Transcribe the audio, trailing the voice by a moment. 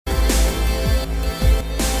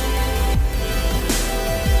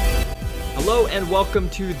Hello and welcome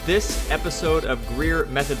to this episode of Greer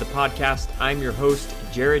Method, the podcast. I'm your host,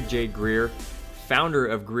 Jared J. Greer, founder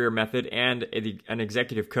of Greer Method and an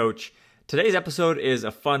executive coach. Today's episode is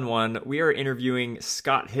a fun one. We are interviewing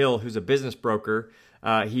Scott Hill, who's a business broker.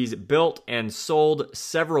 He's built and sold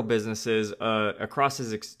several businesses across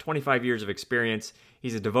his 25 years of experience.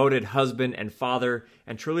 He's a devoted husband and father,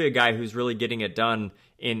 and truly a guy who's really getting it done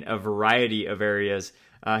in a variety of areas.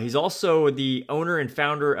 He's also the owner and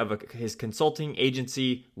founder of his consulting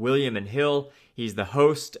agency, William & Hill. He's the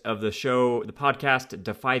host of the podcast,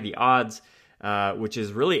 Defy the Odds, which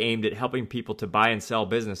is really aimed at helping people to buy and sell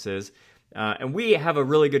businesses. And we have a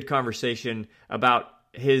really good conversation about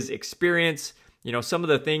his experience, some of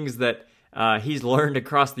the things that he's learned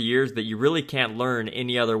across the years that you really can't learn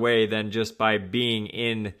any other way than just by being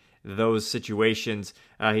in those situations.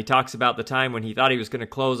 He talks about the time when he thought he was going to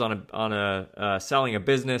close on selling a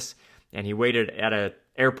business, and he waited at an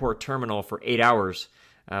airport terminal for 8 hours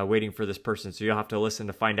waiting for this person. So you'll have to listen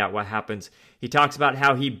to find out what happens. He talks about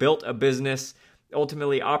how he built a business,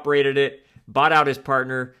 ultimately operated it, bought out his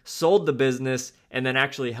partner, sold the business, and then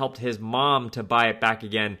actually helped his mom to buy it back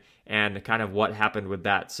again, and kind of what happened with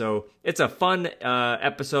that. So it's a fun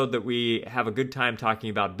episode that we have a good time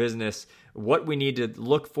talking about business, what we need to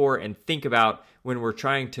look for and think about when we're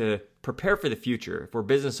trying to prepare for the future. If we're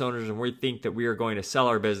business owners and we think that we are going to sell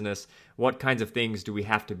our business, what kinds of things do we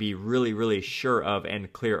have to be really, really sure of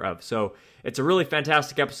and clear of? So it's a really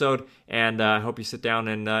fantastic episode, and I hope you sit down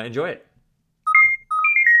and enjoy it.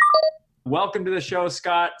 Welcome to the show,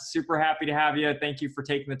 Scott. Super happy to have you. Thank you for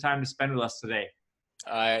taking the time to spend with us today.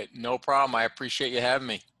 No problem. I appreciate you having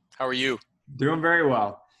me. How are you? Doing very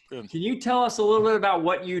well. Good. Can you tell us a little bit about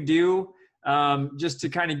what you do, just to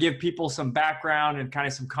kind of give people some background and kind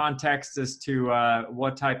of some context as to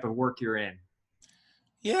what type of work you're in?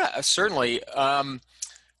 Yeah, certainly.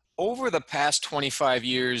 Over the past 25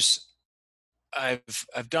 years,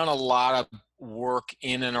 I've done a lot of work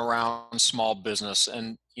in and around small business,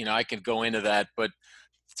 and I could go into that. But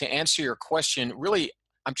to answer your question, really,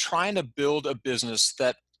 I'm trying to build a business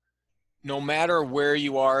that no matter where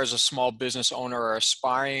you are as a small business owner or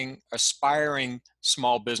aspiring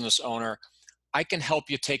small business owner, I can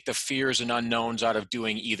help you take the fears and unknowns out of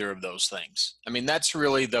doing either of those things. I mean, that's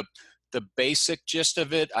really the basic gist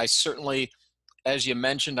of it. I certainly, as you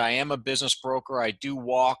mentioned, I am a business broker. I do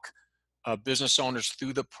walk business owners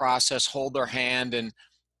through the process, hold their hand, and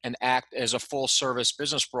act as a full service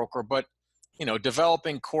business broker. But,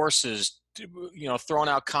 developing courses, throwing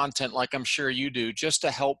out content like I'm sure you do, just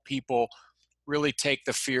to help people really take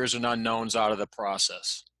the fears and unknowns out of the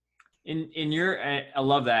process. I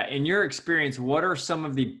love that. In your experience, what are some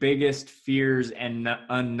of the biggest fears and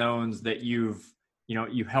unknowns that you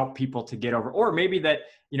help people to get over, or maybe that,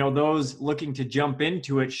 those looking to jump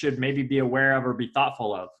into it should maybe be aware of or be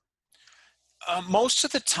thoughtful of? Most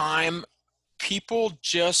of the time, people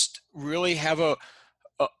just really have a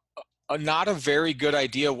not a very good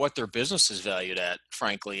idea what their business is valued at,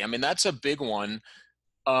 frankly. I mean, that's a big one.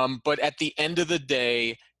 But at the end of the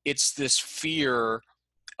day, it's this fear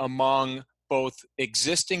among both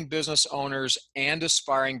existing business owners and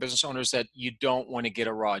aspiring business owners that you don't want to get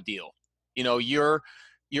a raw deal. You're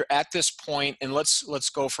at this point, and let's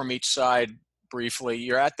go from each side briefly.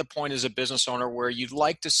 You're at the point as a business owner where you'd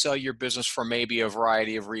like to sell your business for maybe a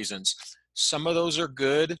variety of reasons. Some of those are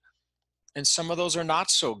good, and some of those are not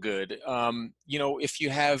so good. If you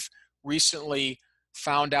have recently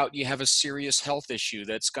found out you have a serious health issue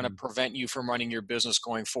that's going to prevent you from running your business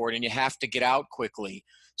going forward, and you have to get out quickly,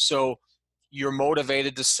 so you're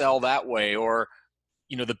motivated to sell that way. Or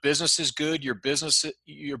the business is good, your business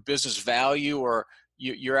value, or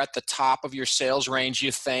you're at the top of your sales range,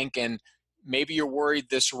 you think, and maybe you're worried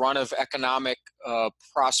this run of economic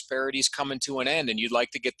prosperity is coming to an end, and you'd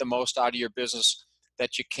like to get the most out of your business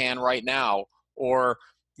that you can right now. Or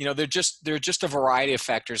they're just a variety of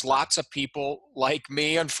factors. Lots of people like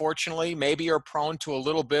me, unfortunately, maybe are prone to a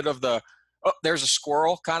little bit of the there's a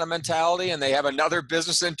squirrel kind of mentality, and they have another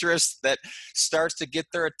business interest that starts to get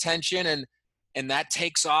their attention, and that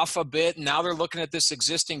takes off a bit, and now they're looking at this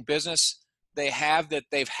existing business they've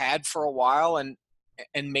had for a while, and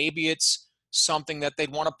maybe it's something that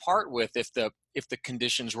they'd want to part with if the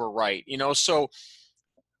conditions were right. So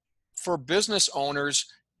for business owners,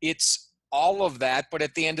 it's all of that, but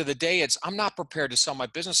at the end of the day, I'm not prepared to sell my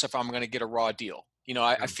business if I'm going to get a raw deal.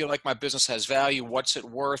 I feel like my business has value. What's it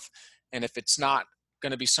worth? And if it's not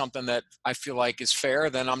going to be something that I feel like is fair,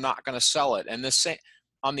 then I'm not going to sell it. And the same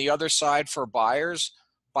on the other side for buyers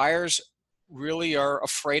really are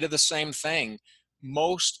afraid of the same thing.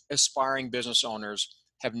 Most aspiring business owners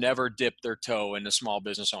have never dipped their toe into small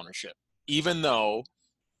business ownership. even though,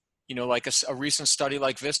 like a recent study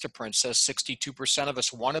like Vistaprint says 62% of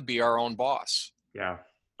us want to be our own boss. Yeah.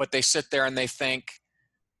 But they sit there and they think,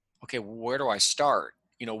 okay, where do I start?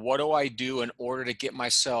 What do I do in order to get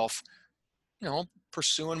myself,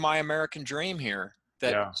 pursuing my American dream here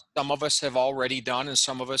that Yeah. some of us have already done and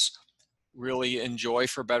some of us really enjoy,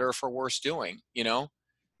 for better or for worse, doing,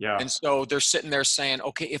 Yeah. And so they're sitting there saying,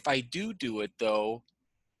 okay, if I do it though,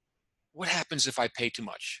 what happens if I pay too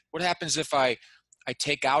much? What happens if I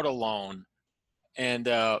take out a loan and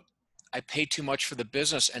I pay too much for the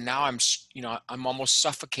business, and now I'm almost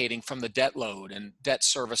suffocating from the debt load and debt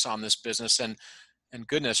service on this business, and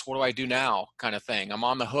goodness, what do I do now? Kind of thing. I'm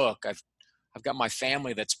on the hook. I've got my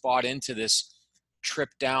family that's bought into this trip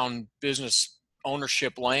down business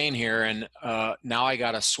ownership lane here, and now I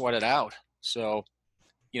got to sweat it out. So,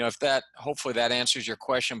 if hopefully that answers your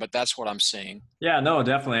question, but that's what I'm seeing. Yeah, no,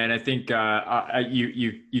 definitely. And I think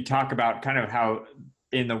you talk about kind of how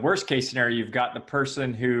in the worst case scenario, you've got the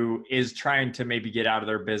person who is trying to maybe get out of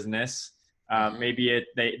their business. Maybe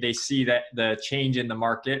they see that the change in the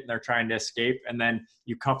market and they're trying to escape. And then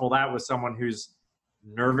you couple that with someone who's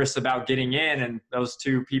nervous about getting in, and those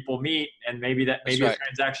two people meet, and maybe a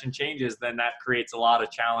transaction changes, then that creates a lot of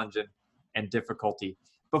challenge and difficulty.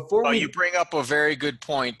 You bring up a very good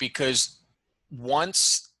point, because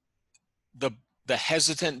once the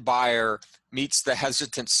hesitant buyer meets the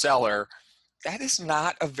hesitant seller, that is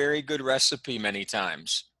not a very good recipe many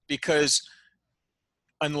times, because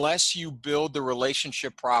unless you build the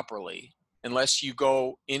relationship properly, unless you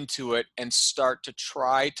go into it and start to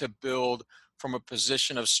try to build from a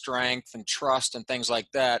position of strength and trust and things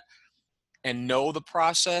like that, and know the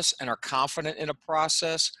process and are confident in a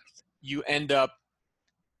process, you end up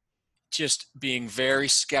just being very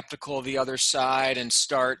skeptical of the other side and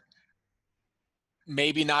start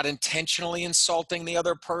maybe not intentionally insulting the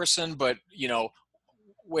other person, but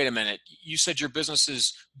wait a minute, you said your business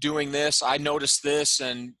is doing this, I noticed this,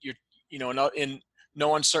 and you're in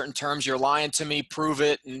no uncertain terms, you're lying to me, prove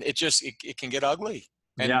it. And it can get ugly.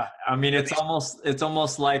 And yeah, I mean, it's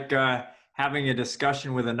almost like having a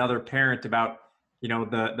discussion with another parent about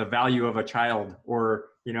the value of a child, or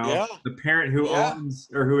the parent who owns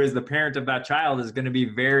or who is the parent of that child is going to be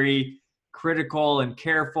very critical and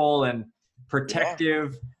careful and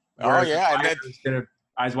protective. Oh yeah, and is going to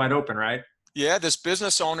eyes wide open, right? Yeah, this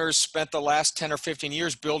business owner spent the last 10 or 15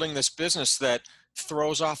 years building this business that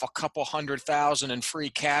throws off a couple $100,000 in free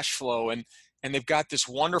cash flow, and they've got this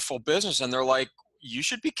wonderful business, and they're like, you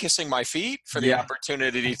should be kissing my feet for the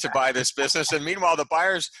opportunity to buy this business. And meanwhile, the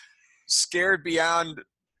buyer's scared beyond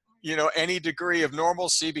any degree of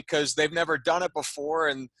normalcy, because they've never done it before,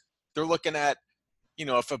 and they're looking at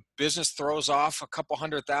if a business throws off a couple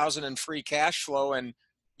 $100,000 in free cash flow and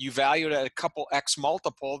you value it at a couple X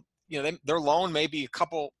multiple, their loan may be a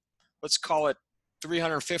couple, let's call it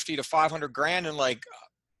 350 to 500 grand, and like,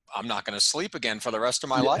 I'm not going to sleep again for the rest of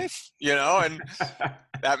my life, and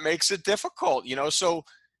that makes it difficult, so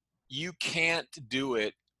you can't do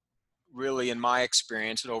it really, in my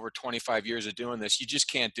experience, at over 25 years of doing this, you just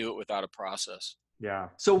can't do it without a process. Yeah.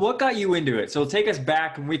 So what got you into it? So take us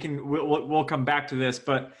back, and we'll come back to this,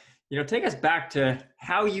 but take us back to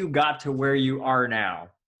how you got to where you are now.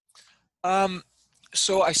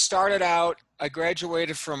 So I started out, I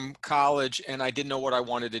graduated from college, and I didn't know what I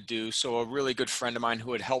wanted to do. So a really good friend of mine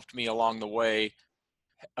who had helped me along the way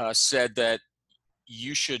said that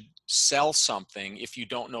you should sell something if you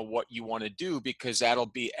don't know what you want to do, because that'll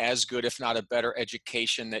be as good, if not a better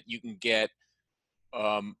education that you can get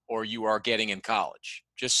or you are getting in college.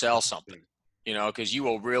 Just sell something, because you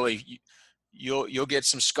will really, you'll get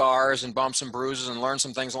some scars and bumps and bruises and learn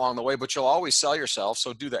some things along the way, but you'll always sell yourself.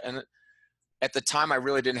 So do that. And at the time, I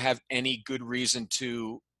really didn't have any good reason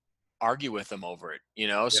to argue with them over it,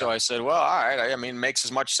 So I said, well, all right. I mean, it makes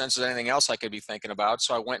as much sense as anything else I could be thinking about.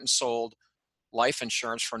 So I went and sold life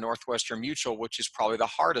insurance for Northwestern Mutual, which is probably the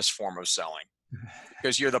hardest form of selling,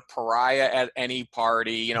 because you're the pariah at any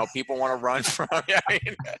party. People want to run from you. I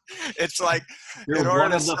mean, it's like you're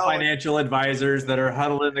one of the financial advisors that are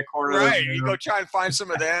huddled in the corner. Right. You go try and find some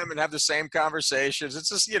of them and have the same conversations. It's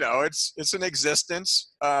just, it's an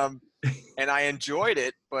existence. And I enjoyed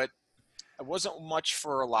it, but I wasn't much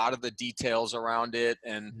for a lot of the details around it.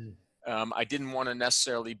 And I didn't want to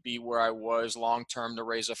necessarily be where I was long-term to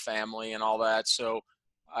raise a family and all that. So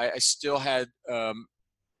I still had, and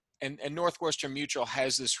Northwestern Mutual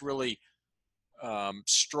has this really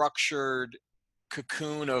structured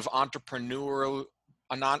cocoon of entrepreneurial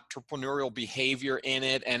behavior in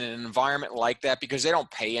it, and an environment like that, because they don't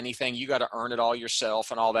pay anything. You got to earn it all yourself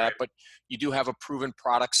and all that, but you do have a proven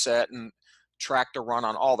product set and tractor run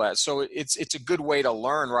on, all that. So it's a good way to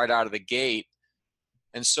learn right out of the gate.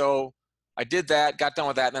 And so I did that, got done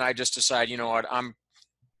with that, and then I just decided, you know what,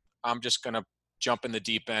 I'm just going to jump in the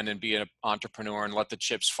deep end and be an entrepreneur and let the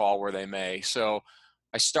chips fall where they may. So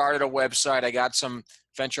I started a website. I got some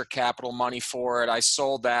venture capital money for it. I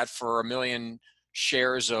sold that for 1 million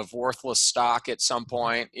shares of worthless stock at some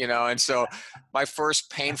point, you know, and so my first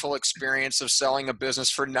painful experience of selling a business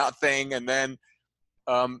for nothing. And then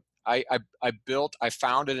I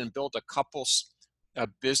founded and built a couple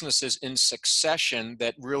businesses in succession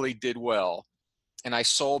that really did well. And I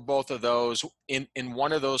sold both of those. In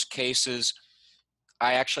one of those cases,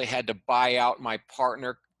 I actually had to buy out my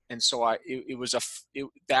partner. And so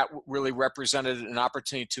that really represented an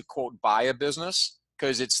opportunity to, quote, buy a business,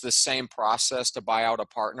 because it's the same process to buy out a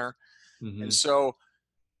partner. Mm-hmm. And so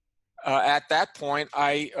at that point,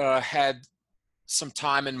 I had some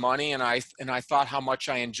time and money, and I thought how much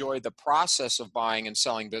I enjoyed the process of buying and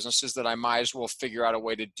selling businesses, that I might as well figure out a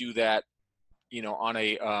way to do that, you know, on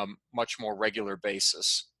a much more regular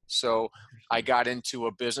basis. So I got into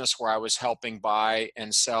a business where I was helping buy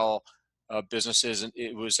and sell businesses, and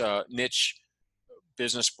it was a niche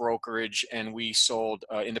business brokerage, and we sold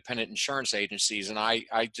independent insurance agencies. And I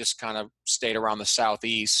just kind of stayed around the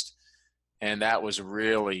Southeast, and that was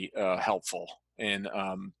really helpful. And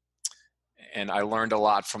I learned a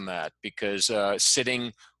lot from that, because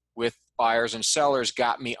sitting with buyers and sellers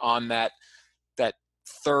got me on that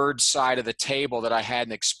third side of the table that I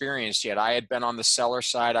hadn't experienced yet. I had been on the seller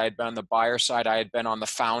side, I had been on the buyer side, I had been on the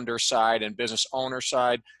founder side and business owner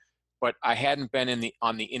side, but I hadn't been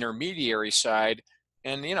on the intermediary side.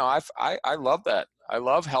 And you know, I love that. I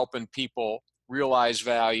love helping people realize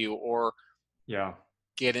value or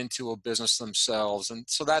get into a business themselves. And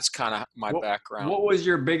so that's kind of my background. What was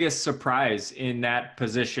your biggest surprise in that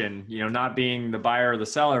position? You know, not being the buyer or the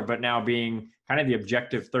seller, but now being kind of the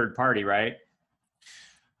objective third party, right?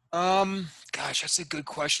 Gosh, that's a good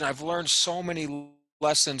question. I've learned so many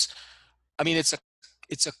lessons. I mean, it's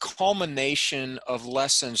a culmination of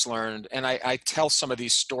lessons learned. And I tell some of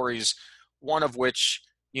these stories, one of which,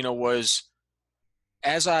 you know, was,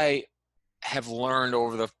 as I have learned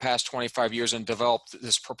over the past 25 years and developed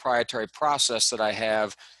this proprietary process that I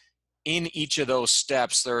have, in each of those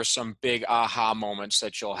steps, there are some big aha moments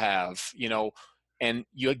that you'll have, you know, and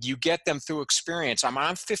you get them through experience.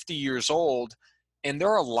 I'm 50 years old, and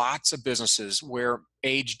there are lots of businesses where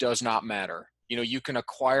age does not matter. You know, you can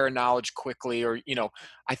acquire knowledge quickly, or, you know,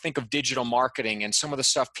 I think of digital marketing and some of the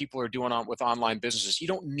stuff people are doing with online businesses. You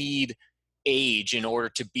don't need age in order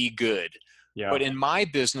to be good. Yeah. But in my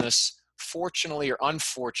business, fortunately or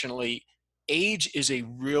unfortunately, age is a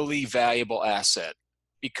really valuable asset,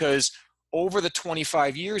 because over the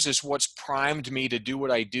 25 years is what's primed me to do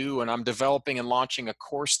what I do. And I'm developing and launching a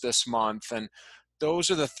course this month. And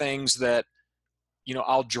those are the things that, you know,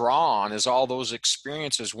 I'll draw on, as all those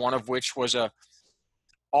experiences, one of which was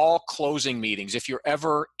all closing meetings. If you're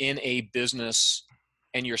ever in a business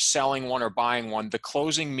and you're selling one or buying one, the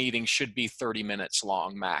closing meeting should be 30 minutes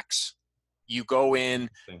long max. You go in,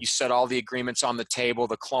 you set all the agreements on the table,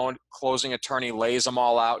 the closing attorney lays them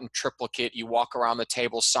all out in triplicate, you walk around the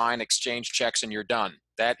table, sign, exchange checks, and you're done.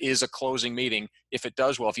 That is a closing meeting if it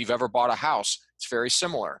does well. If you've ever bought a house, it's very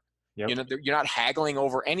similar. Yep. You know, you're not haggling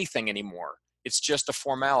over anything anymore. It's just a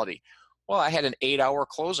formality. Well, I had an 8-hour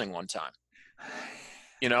closing one time,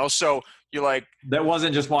 you know, so you're like, that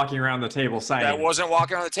wasn't just walking around the table signing. That wasn't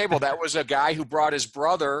walking around the table. That was a guy who brought his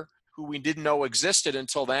brother, who we didn't know existed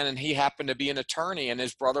until then. And he happened to be an attorney, and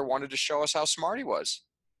his brother wanted to show us how smart he was.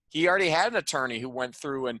 He already had an attorney who went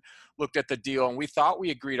through and looked at the deal, and we thought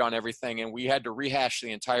we agreed on everything, and we had to rehash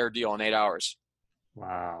the entire deal in 8 hours.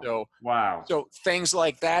 Wow. So things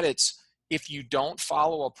like that, if you don't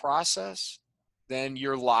follow a process, then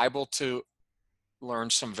you're liable to learn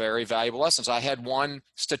some very valuable lessons. I had one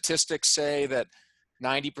statistic say that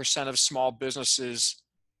 90% of small businesses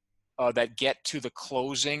that get to the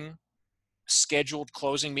scheduled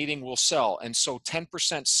closing meeting will sell. And so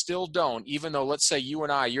 10% still don't, even though, let's say you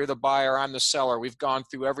and I, you're the buyer, I'm the seller. We've gone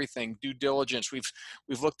through everything, due diligence.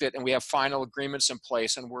 We've looked at, and we have final agreements in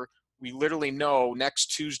place. And we literally know next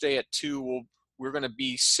Tuesday at 2, we're going to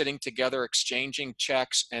be sitting together, exchanging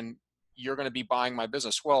checks, and you're going to be buying my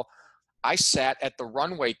business. Well, I sat at the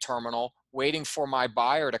runway terminal waiting for my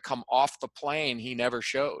buyer to come off the plane. He never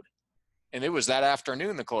showed. And it was that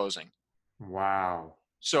afternoon, the closing. Wow.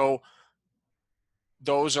 So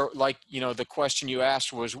those are, like, you know, the question you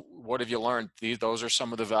asked was, what have you learned? Those are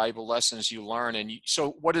some of the valuable lessons you learn. And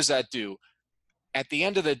so what does that do? At the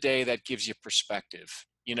end of the day, that gives you perspective.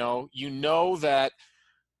 You know that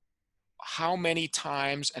how many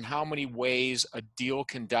times and how many ways a deal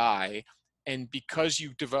can die. And because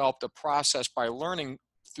you've developed a process by learning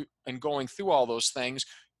and going through all those things,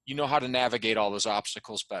 you know how to navigate all those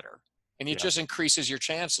obstacles better. And it just increases your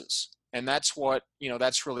chances. And that's what,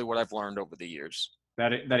 that's really what I've learned over the years.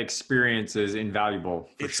 That experience is invaluable.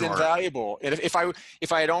 It's sure. Invaluable. And if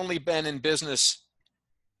I had only been in business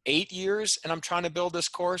 8 years and I'm trying to build this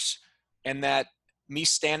course, and that me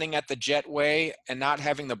standing at the jetway and not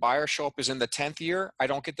having the buyer show up is in the 10th year, I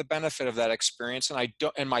don't get the benefit of that experience.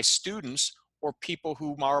 And my students or people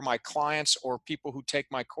who are my clients or people who take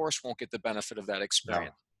my course won't get the benefit of that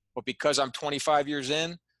experience. No. But because I'm 25 years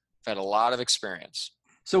in, I've had a lot of experience.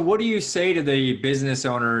 So what do you say to the business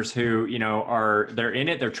owners who, they're in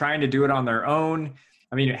it, they're trying to do it on their own?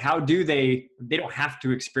 I mean, how do they don't have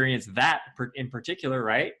to experience that in particular,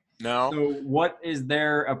 right? No. So what is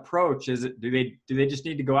their approach? Do they just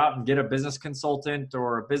need to go out and get a business consultant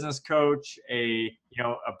or a business coach, a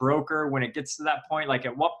broker when it gets to that point? Like,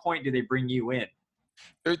 at what point do they bring you in?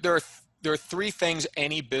 There are three things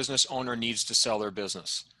any business owner needs to sell their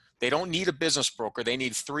business. They don't need a business broker. They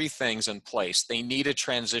need three things in place. They need a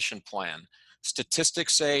transition plan.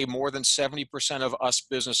 Statistics say more than 70% of us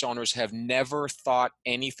business owners have never thought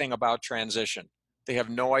anything about transition. They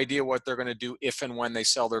have no idea what they're going to do if and when they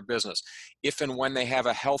sell their business, if and when they have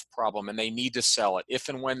a health problem and they need to sell it, if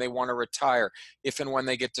and when they want to retire, if and when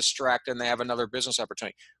they get distracted and they have another business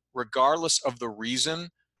opportunity. Regardless of the reason,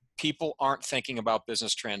 people aren't thinking about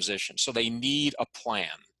business transition. So they need a plan.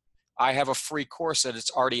 I have a free course that it's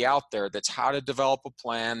already out there that's how to develop a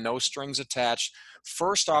plan, no strings attached.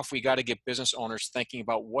 First off, we got to get business owners thinking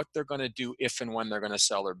about what they're going to do if and when they're going to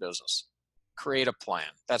sell their business. Create a plan.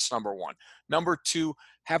 That's number one. Number two,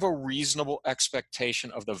 have a reasonable expectation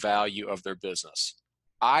of the value of their business.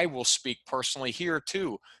 I will speak personally here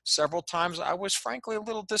too. Several times I was frankly a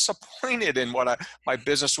little disappointed in what my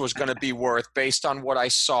business was going to be worth based on what I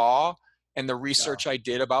saw and the research I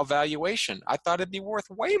did about valuation. I thought it'd be worth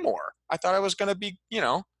way more. I thought I was going to be,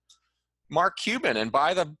 Mark Cuban and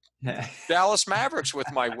buy the Dallas Mavericks with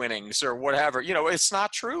my winnings or whatever. It's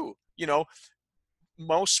not true.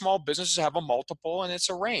 Most small businesses have a multiple and it's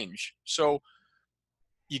a range. So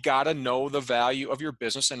you got to know the value of your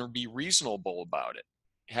business and be reasonable about it.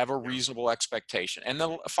 Have a reasonable expectation. And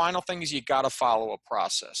the final thing is you got to follow a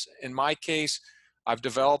process. In my case, I've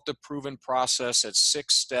developed a proven process at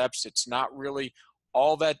 6 steps. It's not really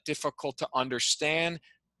all that difficult to understand,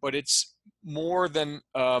 but it's more than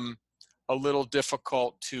a little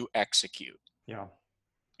difficult to execute. Yeah.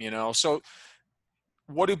 So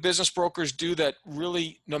what do business brokers do that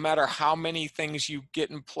really, no matter how many things you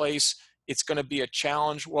get in place, it's going to be a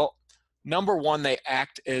challenge? Well, number one, they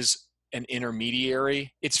act as an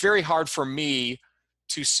intermediary. It's very hard for me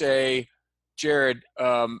to say, Jared,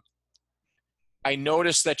 I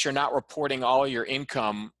noticed that you're not reporting all your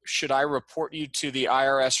income. Should I report you to the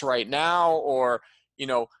IRS right now? Or,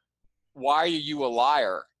 why are you a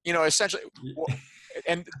liar? Essentially.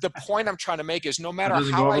 And the point I'm trying to make is no matter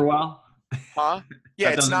how Huh?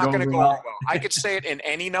 Yeah, it's not going to go over well. I could say it in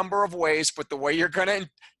any number of ways, but the way you're going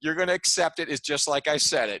to accept it is just like I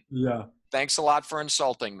said it. Yeah. Thanks a lot for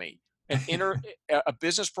insulting me. A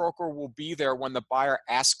business broker will be there when the buyer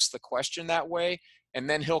asks the question that way, and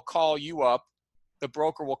then he'll call you up. The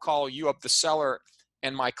broker will call you up, the seller,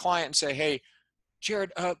 and my client, and say, "Hey,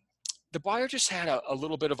 Jared, the buyer just had a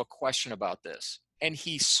little bit of a question about this," and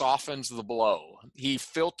he softens the blow. He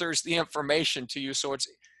filters the information to you, so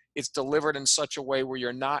it's delivered in such a way where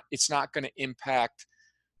it's not going to impact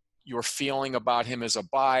your feeling about him as a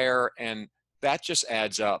buyer. And that just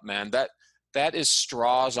adds up, man. That is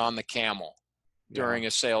straws on the camel during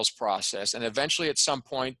a sales process. And eventually at some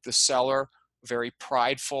point, the seller, very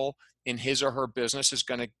prideful in his or her business, is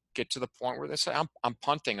going to get to the point where they say, I'm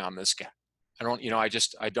punting on this guy.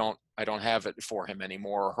 I don't have it for him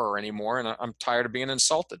anymore or her anymore. And I'm tired of being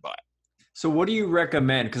insulted by it. So what do you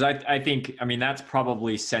recommend? Because I think that's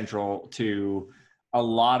probably central to a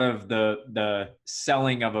lot of the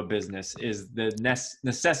selling of a business is the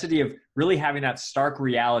necessity of really having that stark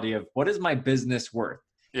reality of what is my business worth?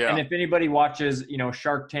 Yeah. And if anybody watches,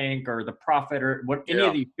 Shark Tank or The Profit or any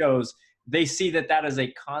of these shows, they see that is a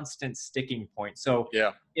constant sticking point. So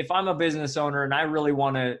if I'm a business owner and I really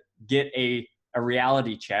want to get a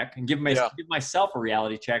reality check and give myself a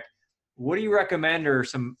reality check, what do you recommend, or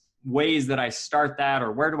some ways that I start that,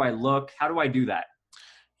 or where do I look? How do I do that?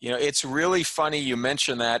 It's really funny you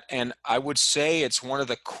mention that. And I would say it's one of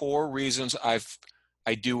the core reasons I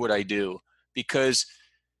do what I do, because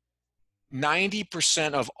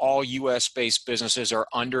 90% of all US-based businesses are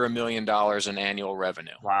under $1 million in annual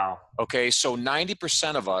revenue. Wow. Okay. So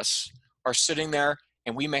 90% of us are sitting there,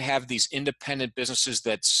 and we may have these independent businesses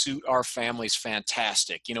that suit our families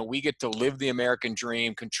fantastic. We get to live the American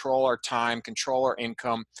dream, control our time, control our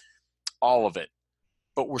income, all of it.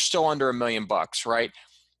 But we're still under $1 million, right?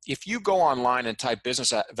 If you go online and type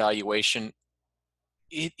business valuation,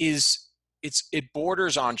 it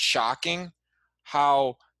borders on shocking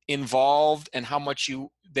how involved and how much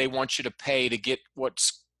they want you to pay to get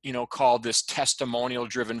what's called this testimonial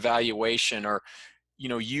driven valuation, or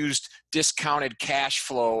used discounted cash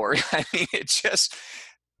flow, or I mean,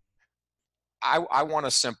 I want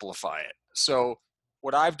to simplify it. So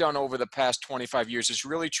what I've done over the past 25 years is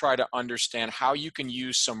really try to understand how you can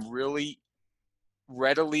use some really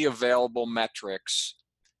readily available metrics.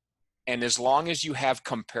 And as long as you have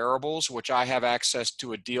comparables, which I have access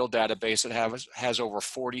to a deal database that has over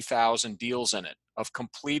 40,000 deals in it of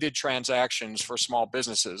completed transactions for small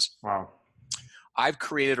businesses. Wow. I've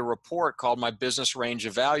created a report called my Business Range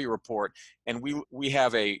of Value Report. And we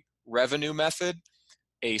have a revenue method,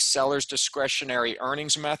 a seller's discretionary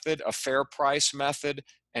earnings method, a fair price method,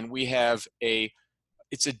 and we have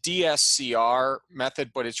it's a DSCR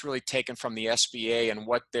method, but it's really taken from the SBA and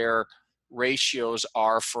what their ratios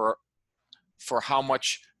are for how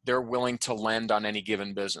much they're willing to lend on any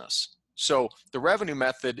given business. So the revenue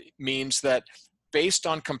method means that based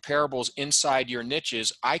on comparables inside your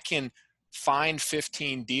niches, I can find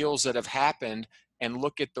 15 deals that have happened and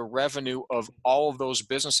look at the revenue of all of those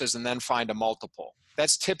businesses and then find a multiple.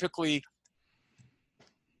 That's typically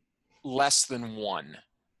less than 1.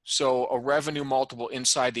 So a revenue multiple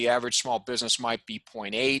inside the average small business might be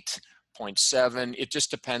 0.8, 0.7. It just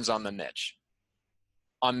depends on the niche.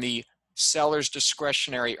 On the seller's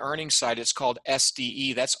discretionary earnings side, it's called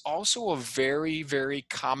SDE. That's also a very, very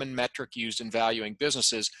common metric used in valuing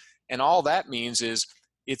businesses. And all that means is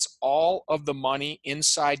it's all of the money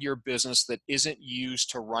inside your business that isn't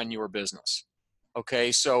used to run your business.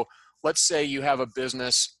 Okay, so let's say you have a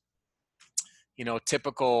business,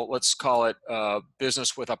 typical, let's call it a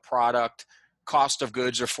business with a product, cost of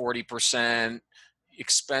goods are 40%,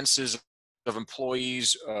 expenses of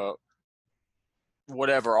employees,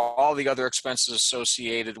 whatever, all the other expenses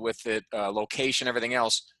associated with it, location, everything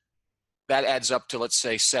else, that adds up to, let's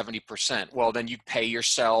say, 70%. Well, then you pay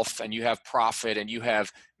yourself and you have profit and you have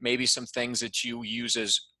maybe some things that you use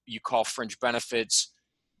as you call fringe benefits.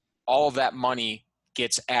 All of that money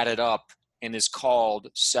gets added up and is called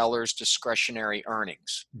seller's discretionary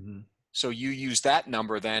earnings. Mm-hmm. So you use that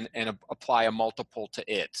number then and apply a multiple to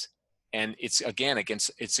it. And it's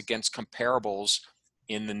against comparables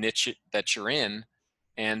in the niche that you're in.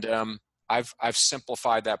 And I've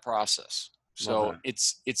simplified that process. So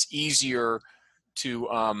it's easier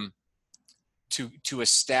to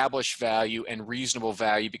establish value and reasonable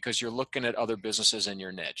value because you're looking at other businesses in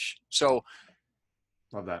your niche. So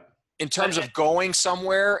love that. In terms of going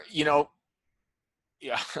somewhere,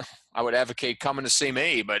 yeah, I would advocate coming to see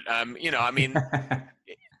me, but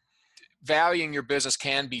valuing your business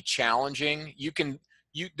can be challenging.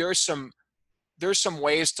 There's some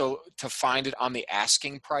ways to find it on the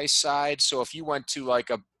asking price side. So if you went to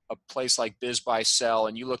like a place like Biz Buy Sell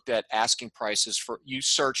and you looked at asking prices you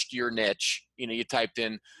searched your niche, you typed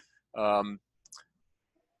in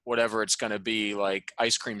whatever it's going to be, like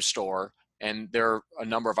ice cream store, and there are a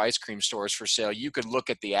number of ice cream stores for sale. You could look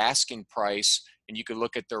at the asking price and you could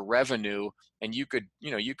look at their revenue, and you could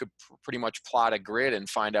pretty much plot a grid and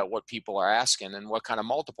find out what people are asking and what kind of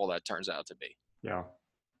multiple that turns out to be. Yeah.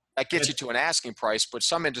 That gets you to an asking price, but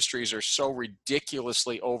some industries are so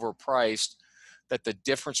ridiculously overpriced that the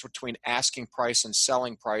difference between asking price and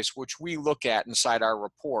selling price, which we look at inside our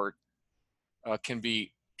report, can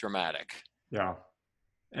be dramatic. Yeah.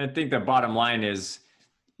 And I think the bottom line is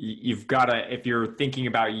you've got to, if you're thinking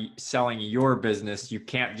about selling your business, you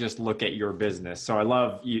can't just look at your business. So I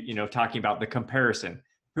love, talking about the comparison.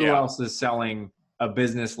 Who else is selling a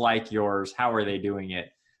business like yours? How are they doing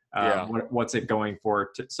it? What's it going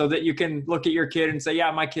for? So that you can look at your kid and say,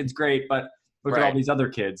 yeah, my kid's great, but look at all these other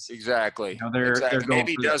kids. Exactly. They're going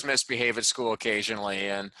maybe he does misbehave at school occasionally,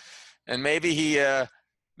 and maybe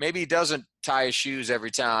he doesn't tie his shoes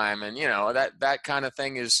every time, and that kind of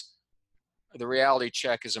thing is the reality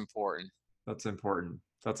check is important. That's important.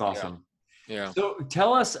 That's awesome. Yeah. So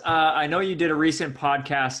tell us, I know you did a recent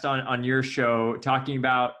podcast on your show talking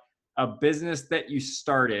about a business that you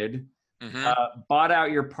started, bought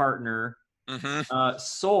out your partner,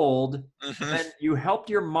 sold, and then you helped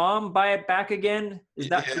your mom buy it back again. Is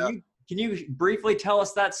that, can you briefly tell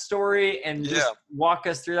us that story and just walk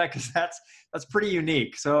us through that? Cause that's pretty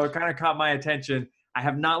unique. So it kind of caught my attention. I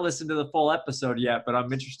have not listened to the full episode yet, but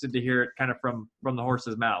I'm interested to hear it kind of from the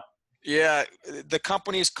horse's mouth. Yeah, the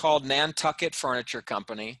company is called Nantucket Furniture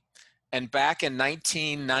Company. And back in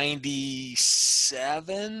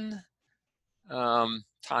 1997,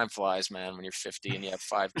 time flies, man, when you're 50 and you have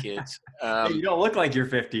 5 kids. Hey, you don't look like you're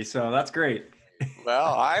 50, so that's great.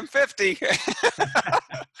 Well, I'm 50.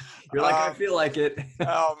 You're like, I um, feel like it.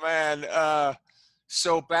 oh, man.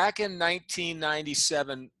 So back in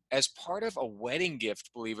 1997, as part of a wedding gift,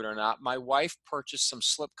 believe it or not, my wife purchased some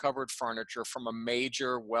slip-covered furniture from a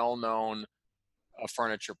major, well-known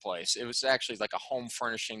furniture place. It was actually like a home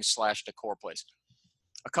furnishing / decor place.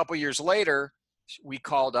 A couple years later, we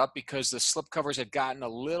called up because the slipcovers had gotten a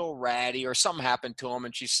little ratty or something happened to them.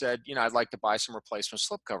 And she said, I'd like to buy some replacement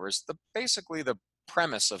slipcovers. Basically the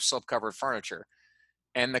premise of slipcovered furniture.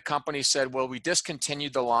 And the company said, well, we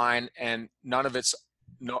discontinued the line and none of it's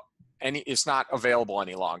not available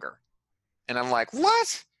any longer. And I'm like,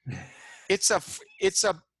 what? It's a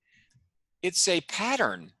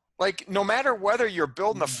pattern. Like, no matter whether you're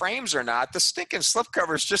building the frames or not, the stinking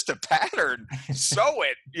slipcover is just a pattern. Sew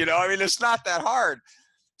it, it's not that hard.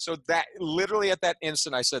 So that literally at that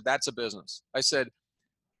instant, I said, that's a business. I said,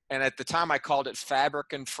 and at the time I called it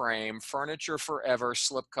Fabric and Frame, furniture forever,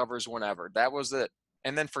 slipcovers whenever. That was it.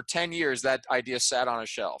 And then for 10 years, that idea sat on a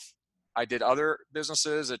shelf. I did other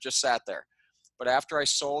businesses, it just sat there. But after I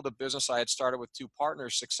sold a business I had started with 2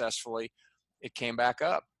 partners successfully, it came back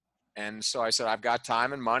up. And so I said, I've got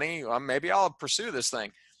time and money. Maybe I'll pursue this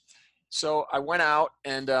thing. So I went out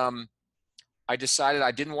and I decided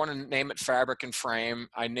I didn't want to name it Fabric and Frame.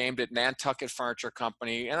 I named it Nantucket Furniture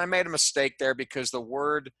Company. And I made a mistake there because the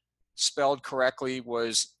word spelled correctly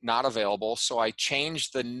was not available. So I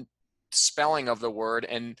changed the spelling of the word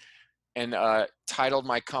and titled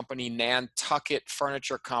my company Nantucket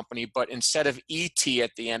Furniture Company. But instead of ET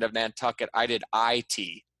at the end of Nantucket, I did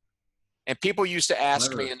IT. And people used to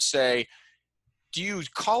ask me and say, do you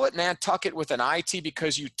call it Nantucket with an IT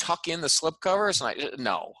because you tuck in the slipcovers? And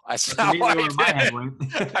no, that's not why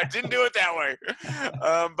I didn't do it that way.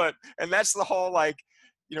 And that's the whole, like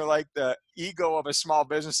the ego of a small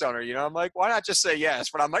business owner, I'm like, why not just say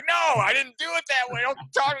yes? But I'm like, no, I didn't do it that way. Don't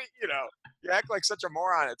talk, you act like such a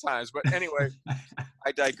moron at times. But anyway,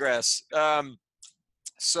 I digress.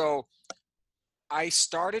 So I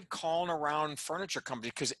started calling around furniture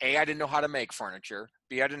companies because A, I didn't know how to make furniture.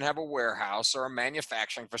 B, I didn't have a warehouse or a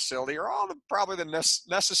manufacturing facility or probably the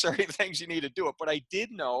necessary things you need to do it. But I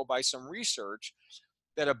did know by some research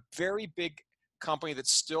that a very big company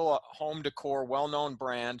that's still a home decor, well-known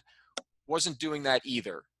brand, wasn't doing that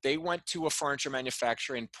either. They went to a furniture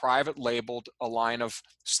manufacturer and private labeled a line of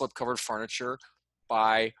slip-covered furniture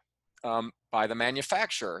by the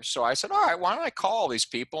manufacturer. So I said, all right, why don't I call these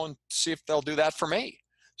people and see if they'll do that for me?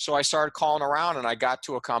 So I started calling around and I got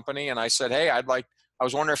to a company and I said, hey, I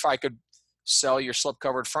was wondering if I could sell your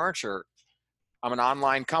slip-covered furniture. I'm an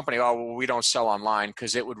online company. Oh, well, we don't sell online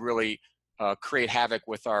because it would really create havoc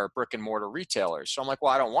with our brick and mortar retailers. So I'm like,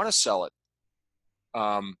 well, I don't want to sell it.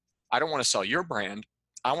 I don't want to sell your brand.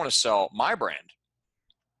 I want to sell my brand.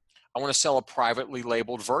 I want to sell a privately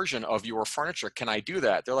labeled version of your furniture. Can I do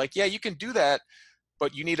that? They're like, yeah, you can do that,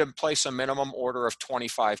 but you need to place a minimum order of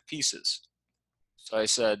 25 pieces. So I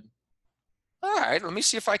said, all right, let me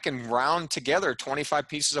see if I can round together 25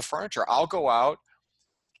 pieces of furniture. I'll go out.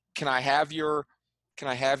 Can I have your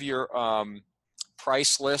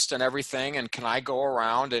price list and everything? And can I go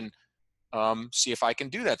around and see if I can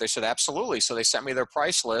do that? They said, absolutely. So they sent me their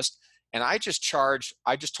price list and I just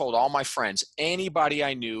told all my friends, anybody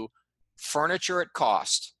I knew, furniture at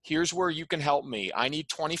cost. Here's where you can help me. I need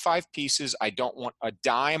 25 pieces. I don't want a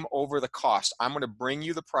dime over the cost. I'm going to bring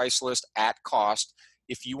you the price list at cost.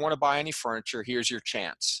 If you want to buy any furniture, here's your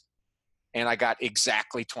chance. And I got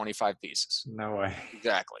exactly 25 pieces. No way.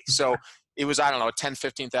 Exactly. So it was, I don't know,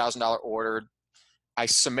 $10,000, $15,000 order. I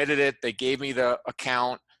submitted it. They gave me the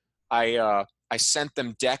account. I sent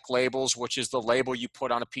them deck labels, which is the label you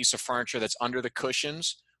put on a piece of furniture that's under the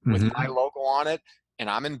cushions with my logo on it. And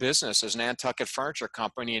I'm in business as Nantucket Furniture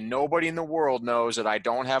Company, and nobody in the world knows that I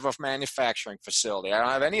don't have a manufacturing facility. I don't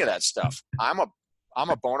have any of that stuff. I'm a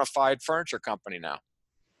bona fide furniture company now.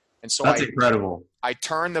 And so that's incredible. I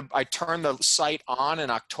turned the site on in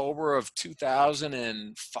October of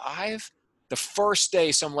 2005. The first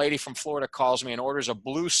day, some lady from Florida calls me and orders a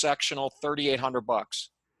blue sectional, $3,800.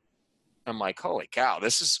 I'm like, holy cow,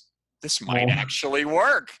 this might actually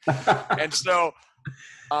work. And so,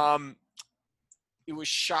 it was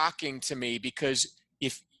shocking to me because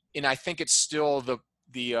and I think it's still the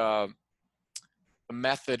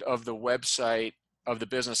method of the website of the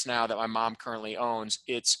business now that my mom currently owns.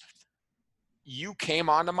 It's, you came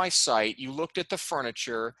onto my site, you looked at the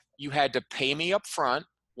furniture, you had to pay me up front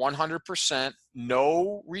 100%,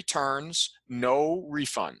 no returns, no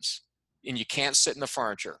refunds, and you can't sit in the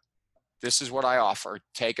furniture. This is what I offer.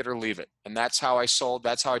 Take it or leave it. And that's how I sold.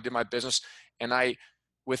 That's how I did my business. And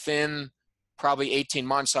within probably 18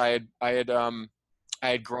 months, I had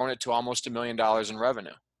grown it to almost $1 million in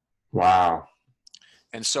revenue. Wow.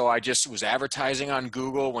 And so I just was advertising on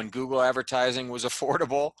Google when Google advertising was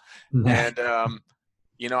affordable. And,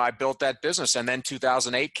 I built that business. And then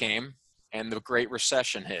 2008 came and the Great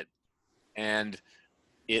Recession hit. And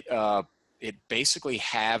it basically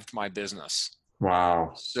halved my business.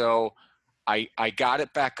 Wow. So I got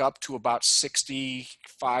it back up to about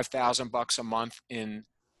 $65,000 a month in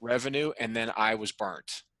revenue. And then I was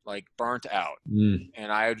burnt out. And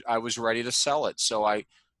I was ready to sell it. So I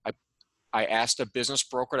asked a business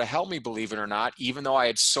broker to help me, believe it or not, even though I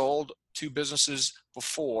had sold 2 businesses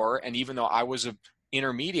before. And even though I was an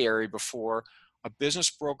intermediary before, a business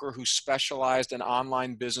broker who specialized in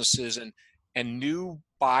online businesses and knew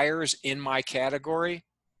buyers in my category,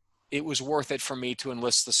 it was worth it for me to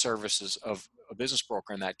enlist the services of a business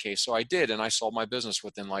broker in that case. So I did, and I sold my business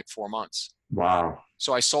within like 4 months. Wow.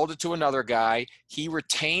 So I sold it to another guy. He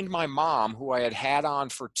retained my mom, who I had on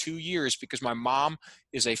for 2 years, because my mom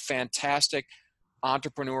is a fantastic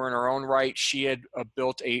entrepreneur in her own right. She had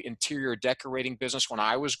built a interior decorating business when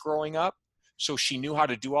I was growing up. So she knew how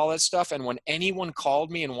to do all that stuff. And when anyone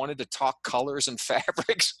called me and wanted to talk colors and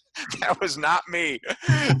fabrics, that was not me.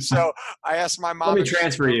 So I asked my mom. Let me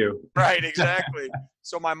transfer you. Right, exactly.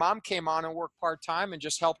 So my mom came on and worked part-time and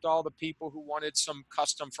just helped all the people who wanted some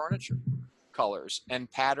custom furniture colors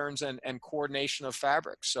and patterns and coordination of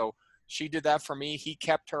fabrics. So she did that for me. He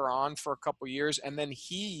kept her on for a couple of years, and then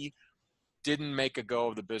he didn't make a go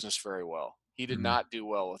of the business very well. He did not do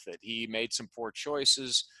well with it. He made some poor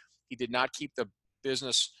choices. He did not keep the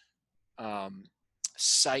business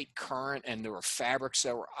site current, and there were fabrics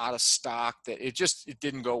that were out of stock. That it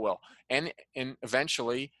didn't go well. And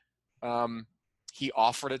eventually, he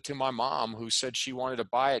offered it to my mom, who said she wanted to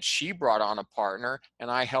buy it. She brought on a partner, and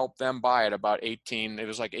I helped them buy it about 18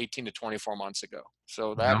 to 24 months ago.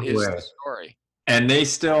 So that is the story. And they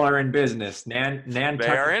still are in business. Nantucket. They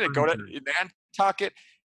are in it. Go to Nantucket.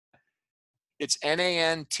 It's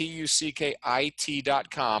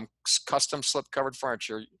NANTUCKIT.com, custom slip covered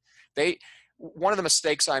furniture. One of the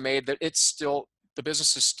mistakes I made, that the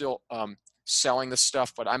business is still selling the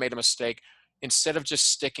stuff, but I made a mistake. Instead of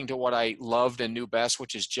just sticking to what I loved and knew best,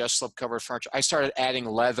 which is just slip covered furniture, I started adding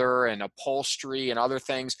leather and upholstery and other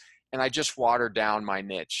things, and I just watered down my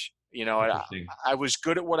niche. I was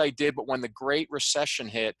good at what I did, but when the Great Recession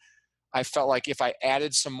hit, I felt like if I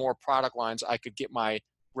added some more product lines, I could get my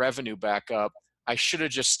revenue back up. I should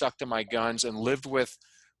have just stuck to my guns and lived with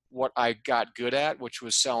what I got good at, which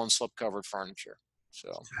was selling slip covered furniture.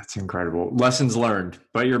 So that's incredible. Lessons learned.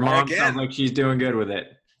 But your mom sounds like she's doing good with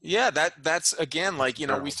it. Yeah, that's again,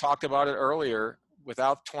 we talked about it earlier.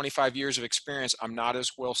 Without 25 years of experience, I'm not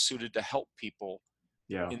as well suited to help people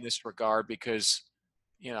in this regard, because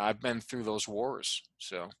I've been through those wars.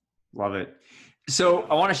 So love it. So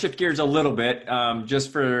I want to shift gears a little bit,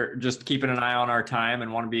 just keeping an eye on our time,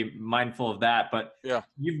 and want to be mindful of that. But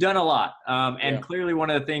you've done a lot. And clearly one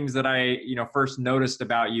of the things that I, first noticed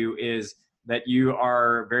about you is that you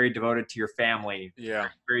are very devoted to your family. Yeah.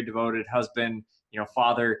 Very devoted husband,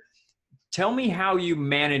 father. Tell me how you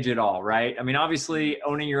manage it all, right? I mean, obviously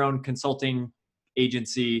owning your own consulting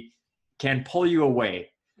agency can pull you away.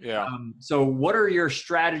 Yeah. So what are your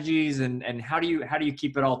strategies, and how do you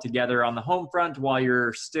keep it all together on the home front while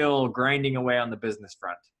you're still grinding away on the business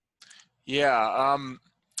front? Yeah.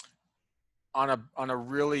 On a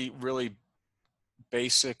really, really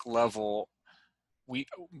basic level,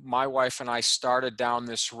 my wife and I started down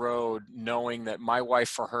this road knowing that my wife,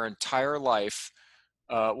 for her entire life,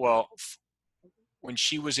 when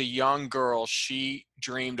she was a young girl, she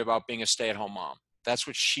dreamed about being a stay-at-home mom. That's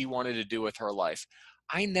what she wanted to do with her life.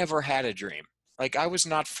 I never had a dream. I was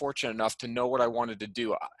not fortunate enough to know what I wanted to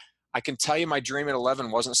do. I can tell you my dream at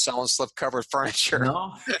 11 wasn't selling slip covered furniture.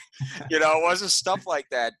 No. It wasn't stuff like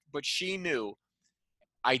that, but she knew.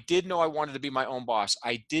 I did know I wanted to be my own boss.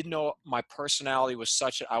 I did know my personality was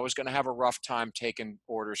such that I was going to have a rough time taking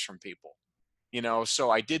orders from people,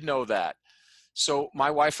 so I did know that. So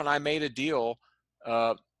my wife and I made a deal.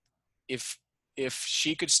 If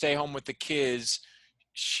she could stay home with the kids,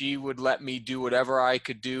 she would let me do whatever I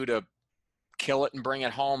could do to kill it and bring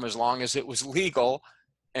it home, as long as it was legal.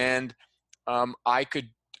 And I could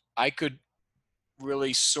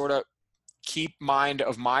really sort of keep mind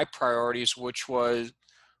of my priorities, which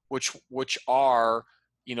are,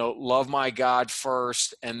 love my God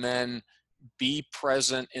first, and then be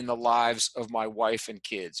present in the lives of my wife and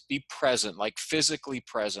kids. Be present, like physically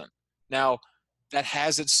present. Now, that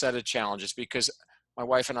has its set of challenges because my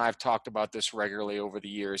wife and I have talked about this regularly over the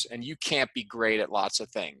years, and you can't be great at lots of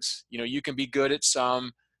things. You know, you can be good at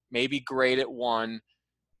some, maybe great at one,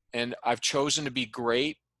 and I've chosen to be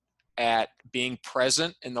great at being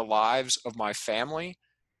present in the lives of my family,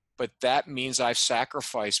 but that means I've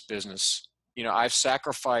sacrificed business. You know, I've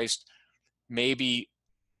sacrificed maybe,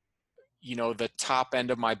 you know, the top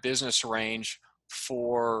end of my business range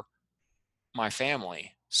for my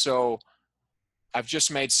family. So I've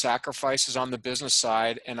just made sacrifices on the business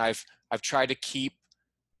side, and I've tried to keep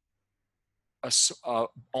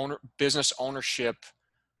business ownership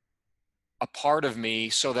a part of me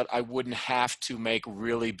so that I wouldn't have to make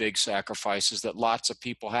really big sacrifices that lots of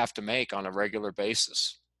people have to make on a regular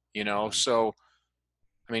basis, you know? So,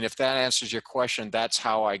 I mean, if that answers your question, that's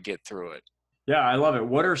how I get through it. Yeah, I love it.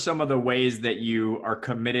 What are some of the ways that you are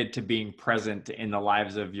committed to being present in the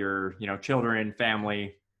lives of your, you know, children,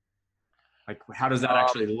 family? Like, how does that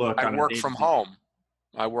actually look I on a work day-to-day? from home.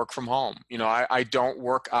 I work from home. You know, I don't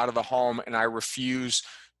work out of the home, and I refuse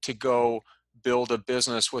to go build a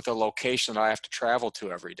business with a location that I have to travel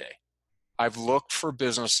to every day. I've looked for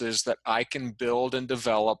businesses that I can build and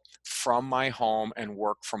develop from my home and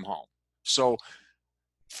work from home. So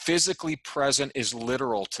physically present is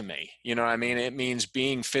literal to me. You know what I mean? It means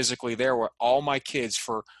being physically there where all my kids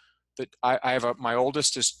I have my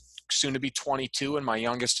oldest is soon to be 22 and my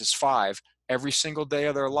youngest is 5. Every single day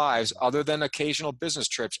of their lives, other than occasional business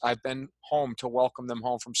trips, I've been home to welcome them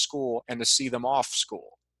home from school and to see them off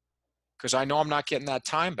school, because I know I'm not getting that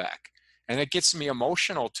time back. And it gets me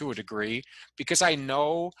emotional to a degree because I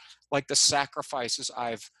know, like, the sacrifices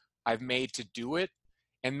I've made to do it.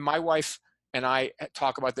 And my wife and I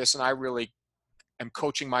talk about this, and I really am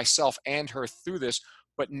coaching myself and her through this.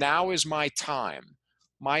 But now is my time.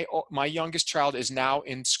 My youngest child is now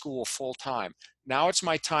in school full time. Now it's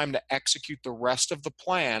my time to execute the rest of the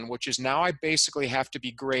plan, which is now I basically have to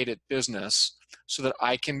be great at business so that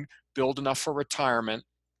I can build enough for retirement,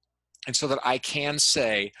 and so that I can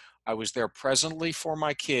say I was there presently for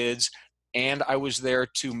my kids, and I was there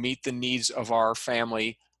to meet the needs of our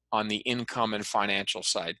family on the income and financial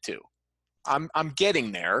side too. I'm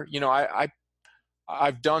getting there. You know,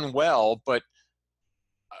 I've done well, but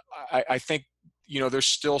I think, you know, there's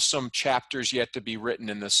still some chapters yet to be written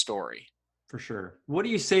in this story. For sure. What do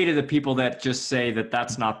you say to the people that just say that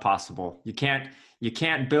that's not possible? You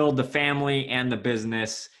can't build the family and the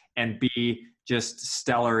business and be just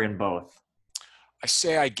stellar in both. I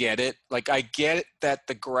say I get it. Like, I get that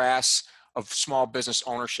the grass of small business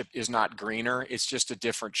ownership is not greener. It's just a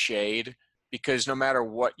different shade, because no matter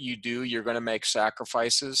what you do, you're going to make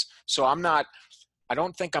sacrifices. So I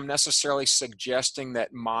don't think I'm necessarily suggesting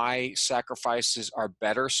that my sacrifices are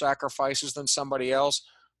better sacrifices than somebody else,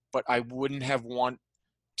 but I wouldn't have want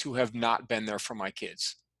to have not been there for my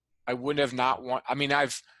kids. I wouldn't have not want, I mean,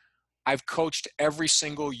 I've coached every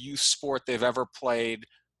single youth sport they've ever played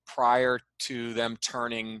prior to them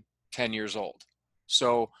turning 10 years old.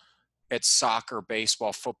 So it's soccer,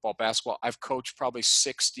 baseball, football, basketball. I've coached probably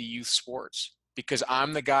 60 youth sports because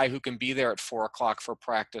I'm the guy who can be there at 4:00 for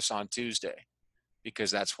practice on Tuesday,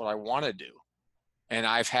 because that's what I want to do. And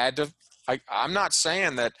I've had to, I'm not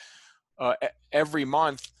saying that every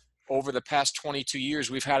month over the past 22 years,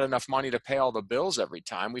 we've had enough money to pay all the bills every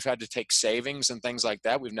time. We've had to take savings and things like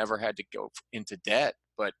that. We've never had to go into debt,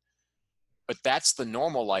 but that's the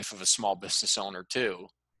normal life of a small business owner too.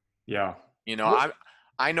 Yeah. You know,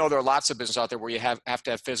 I know there are lots of business out there where you have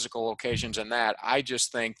to have physical occasions and that. I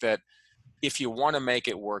just think that if you want to make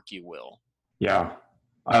it work, you will. Yeah.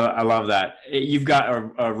 I love that. You've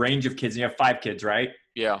got a range of kids. You have 5 kids, right?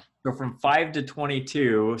 Yeah. So from 5 to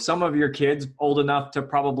 22, some of your kids old enough to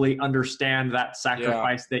probably understand that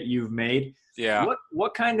sacrifice that you've made. Yeah.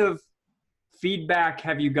 What kind of feedback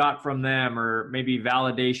have you got from them, or maybe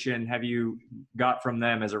validation have you got from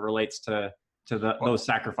them as it relates to those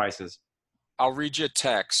sacrifices? I'll read you a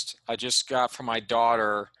text I just got from my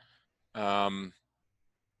daughter. Let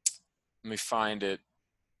me find it.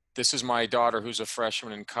 This is my daughter who's a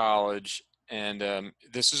freshman in college, and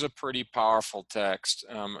this is a pretty powerful text.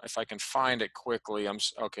 If I can find it quickly,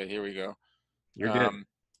 okay. Here we go. You're good.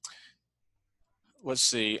 Let's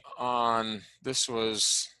see. This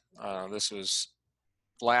was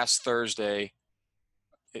last Thursday.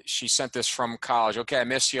 She sent this from college. Okay, I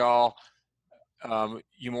miss y'all.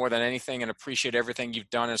 You more than anything, and appreciate everything you've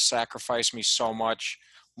done and sacrificed me so much.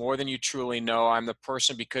 More than you truly know. I'm the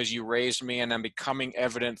person because you raised me, and I'm becoming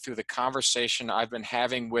evident through the conversation I've been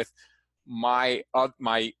having with my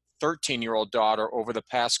 13-year-old daughter over the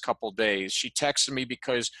past couple days. She texted me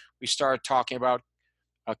because we started talking about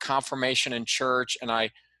a confirmation in church, and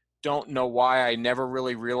I don't know why I never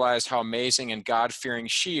really realized how amazing and God-fearing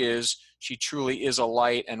she is. She truly is a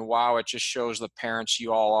light, and wow, it just shows the parents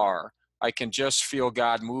you all are. I can just feel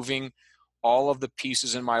God moving all of the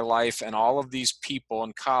pieces in my life, and all of these people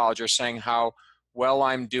in college are saying how well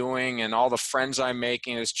I'm doing, and all the friends I'm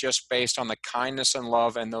making is just based on the kindness and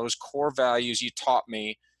love and those core values you taught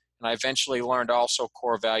me. And I eventually learned also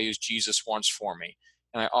core values Jesus wants for me.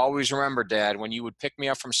 And I always remember, Dad, when you would pick me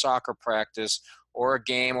up from soccer practice or a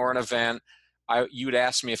game or an event, you'd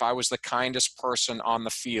ask me if I was the kindest person on the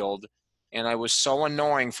field. And I was so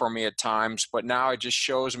annoying for me at times, but now it just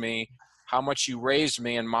shows me how much you raised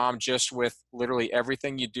me. And Mom, just with literally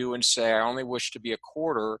everything you do and say, I only wish to be a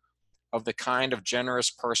quarter of the kind of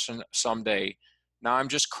generous person someday. Now I'm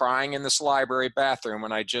just crying in this library bathroom,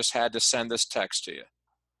 and I just had to send this text to you.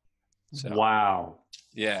 So, wow.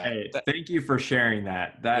 Yeah. Hey, thank you for sharing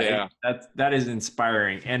that. That is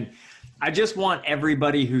inspiring. And I just want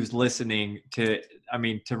everybody who's listening to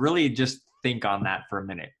really just think on that for a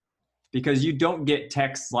minute, because you don't get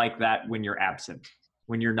texts like that when you're absent,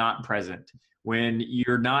 when you're not present, when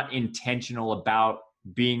you're not intentional about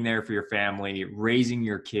being there for your family, raising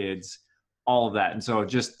your kids, all of that. And so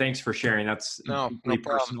just thanks for sharing. That's really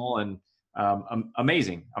personal and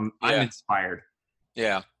amazing. I'm inspired.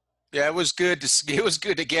 Yeah. Yeah, it was good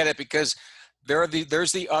to get it, because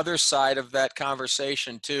there's the other side of that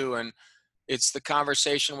conversation too, and it's the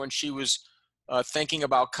conversation when she was thinking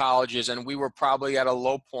about colleges, and we were probably at a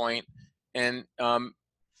low point, and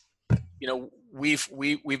we've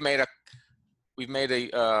made a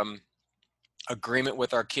agreement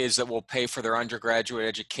with our kids that we'll pay for their undergraduate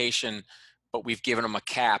education, but we've given them a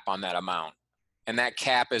cap on that amount, and that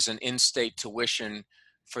cap is an in-state tuition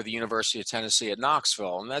for the University of Tennessee at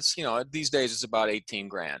Knoxville. And that's, these days it's about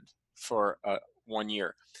 $18,000 for 1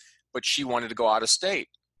 year, but she wanted to go out of state.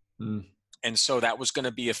 And so that was going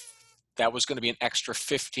to be an extra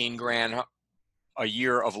 $15,000 a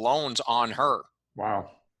year of loans on her.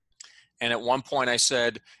 Wow. And at one point I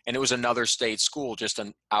said, and it was another state school, just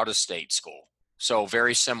an out of state school. So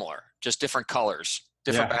very similar, just different colors,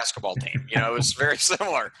 different basketball team. It was very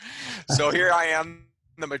similar. So here I am,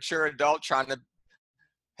 the mature adult, trying to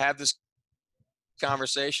have this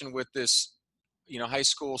conversation with this, high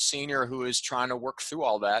school senior who is trying to work through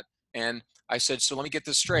all that. And I said, so let me get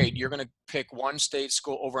this straight. You're going to pick one state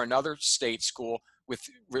school over another state school with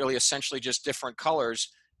really essentially just different colors.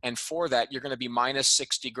 And for that, you're going to be minus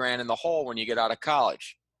 $60,000 in the hole when you get out of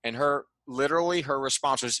college. And her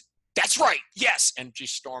response was, that's right. Yes. And she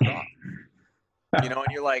stormed off, and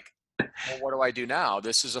you're like, well, what do I do now?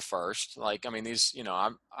 This is a first. There's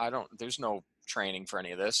no training for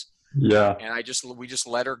any of this. Yeah. And we just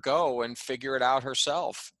let her go and figure it out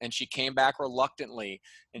herself. And she came back reluctantly.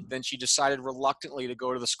 And then she decided reluctantly to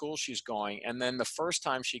go to the school she's going. And then the first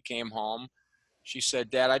time she came home, she said,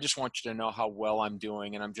 Dad, I just want you to know how well I'm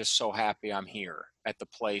doing. And I'm just so happy I'm here at the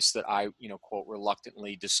place that I, quote,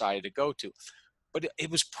 reluctantly decided to go to. But it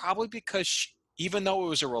was probably because even though it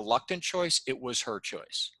was a reluctant choice, it was her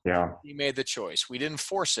choice. Yeah. She made the choice. We didn't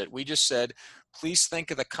force it. We just said, please think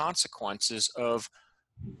of the consequences of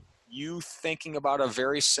you thinking about a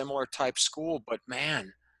very similar type school, but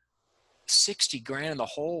man, $60,000 in the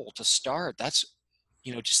hole to start. That's,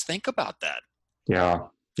 just think about that. Yeah.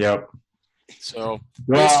 Yep. So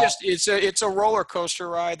it's a roller coaster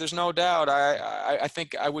ride. There's no doubt. I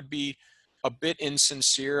think I would be a bit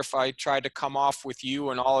insincere if I tried to come off with you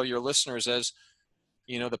and all of your listeners as,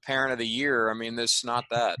 the parent of the year. I mean, this not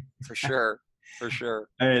that for sure. For sure.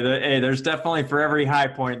 Hey, there's definitely, for every high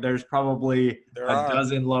point, there's probably a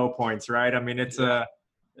dozen low points, right? I mean, it's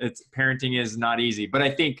parenting is not easy, but I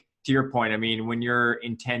think to your point, I mean, when you're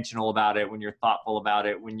intentional about it, when you're thoughtful about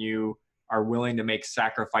it, when you are willing to make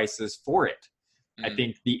sacrifices for it, I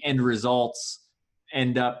think the end results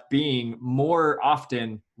end up being more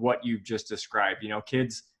often what you've just described.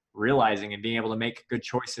 Kids realizing and being able to make good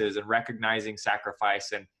choices and recognizing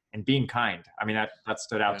sacrifice and being kind. I mean, that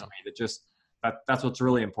stood out to me. That's what's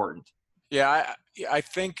really important. Yeah, I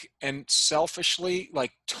think, and selfishly,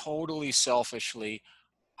 like totally selfishly,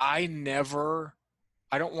 I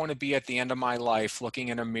don't want to be at the end of my life looking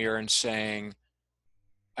in a mirror and saying,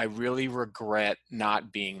 I really regret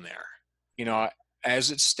not being there.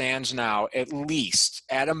 As it stands now, at least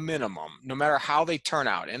at a minimum, no matter how they turn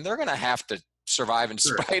out, and they're going to have to survive in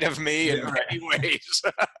spite of me in many ways.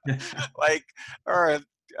 Or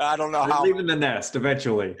I don't know how. Leaving the nest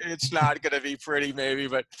eventually. It's not going to be pretty, maybe,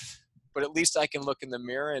 but at least I can look in the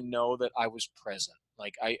mirror and know that I was present.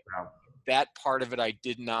 that part of it I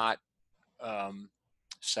did not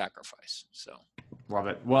sacrifice. So. Love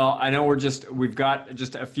it. Well, I know we've got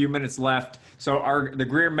just a few minutes left. So the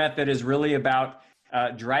Greer method is really about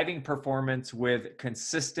driving performance with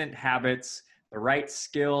consistent habits, the right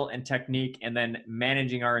skill and technique, and then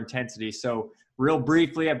managing our intensity. So real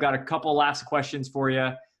briefly, I've got a couple last questions for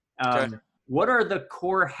you. Okay. What are the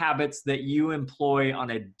core habits that you employ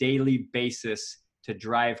on a daily basis to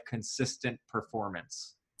drive consistent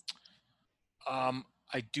performance?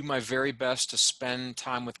 I do my very best to spend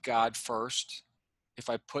time with God first. If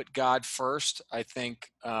I put God first, I think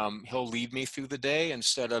he'll lead me through the day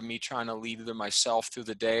instead of me trying to lead either myself through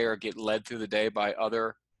the day or get led through the day by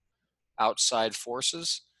other outside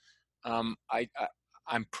forces.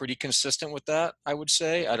 I'm pretty consistent with that, I would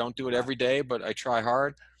say. I don't do it every day, but I try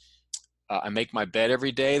hard. I make my bed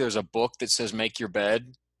every day. There's a book that says make your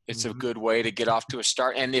bed. It's a good way to get off to a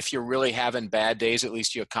start. And if you're really having bad days, at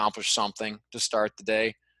least you accomplish something to start the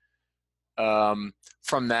day.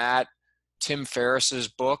 From that, Tim Ferriss's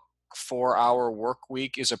book, 4-Hour Work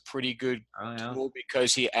Week, is a pretty good tool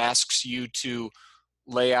because he asks you to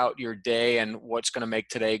lay out your day and what's going to make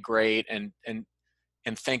today great, and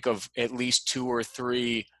think of at least 2 or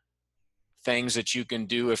 3 things that you can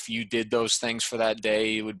do. If you did those things for that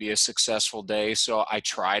day, it would be a successful day. So I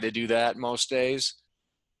try to do that most days.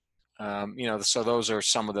 So those are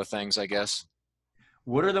some of the things, I guess.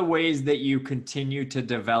 What are the ways that you continue to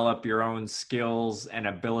develop your own skills and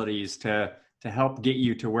abilities to help get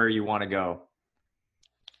you to where you want to go?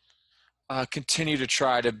 Continue to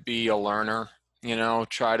try to be a learner,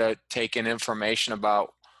 try to take in information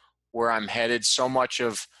about where I'm headed. So much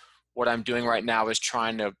of what I'm doing right now is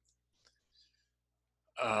trying to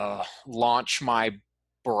launch my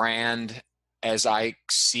brand as I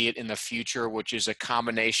see it in the future, which is a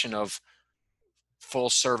combination of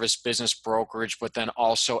full service business brokerage, but then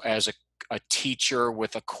also as a teacher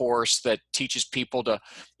with a course that teaches people to,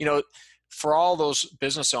 for all those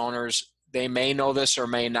business owners, they may know this or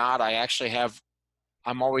may not.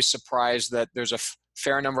 I'm always surprised that there's a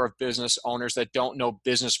fair number of business owners that don't know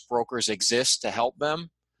business brokers exist to help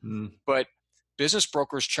them. But business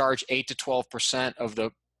brokers charge 8 to 12%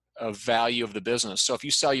 of value of the business. So if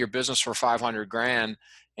you sell your business for $500,000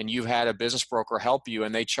 and you've had a business broker help you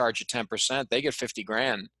and they charge you 10%, they get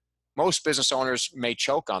 $50,000. Most business owners may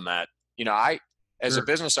choke on that. As a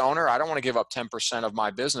business owner, I don't want to give up 10% of my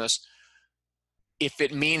business. If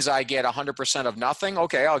it means I get 100% of nothing,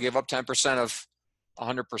 okay, I'll give up 10% of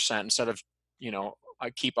 100% instead of, I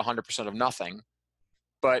keep 100% of nothing.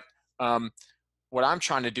 But what I'm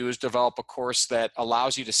trying to do is develop a course that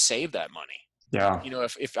allows you to save that money. Yeah.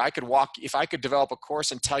 If I could develop a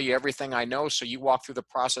course and tell you everything I know, so you walk through the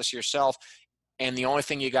process yourself, and the only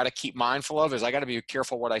thing you got to keep mindful of is I got to be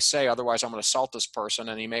careful what I say. Otherwise, I'm going to assault this person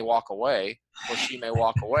and he may walk away or she may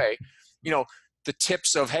walk away. The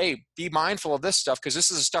tips of, hey, be mindful of this stuff because this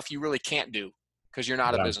is the stuff you really can't do because you're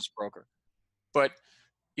not a business broker. But,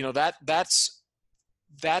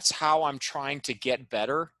 that's how I'm trying to get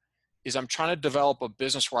better, is I'm trying to develop a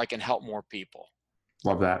business where I can help more people.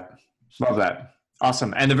 Love that. Love that.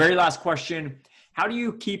 Awesome. And the very last question, how do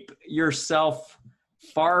you keep yourself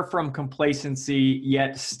far from complacency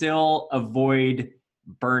yet still avoid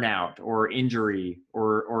burnout or injury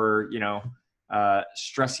or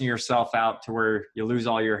stressing yourself out to where you lose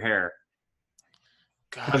all your hair?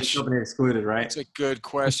 Gosh, company excluded, right? That's a good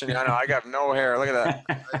question. I know I got no hair. Look at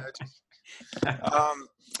that.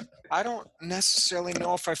 I don't necessarily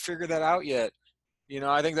know if I figured that out yet.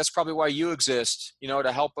 I think that's probably why you exist,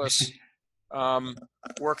 to help us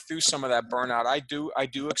work through some of that burnout. I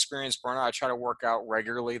do experience burnout. I try to work out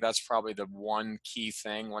regularly. That's probably the one key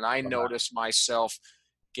thing. When I notice myself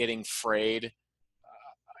getting frayed,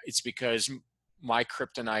 it's because my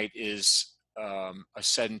kryptonite is a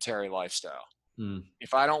sedentary lifestyle.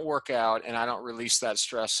 If I don't work out and I don't release that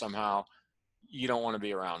stress somehow, you don't want to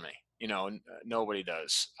be around me. Nobody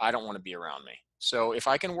does. I don't want to be around me. So if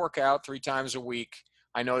I can work out 3 times a week,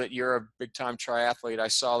 I know that you're a big time triathlete. I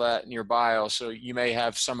saw that in your bio. So you may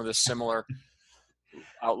have some of the similar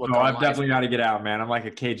outlook. No, I've definitely got to get out, man. I'm like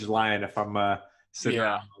a caged lion if I'm sitting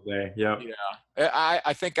around all day. Yep. Yeah.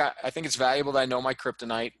 I think it's valuable that I know my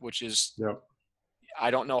kryptonite, which is, I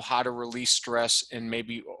don't know how to release stress in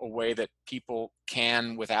maybe a way that people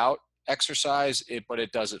can without exercise, but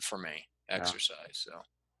it does it for me, exercise. So.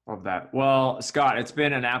 Love that. Well, Scott, it's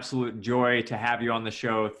been an absolute joy to have you on the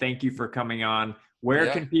show. Thank you for coming on. Where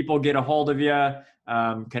can people get a hold of you,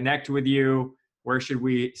 connect with you? Where should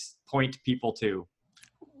we point people to?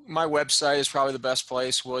 My website is probably the best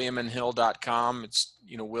place, williamandhill.com. It's,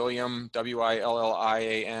 William,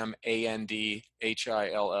 WILLIAM, ANDHILL.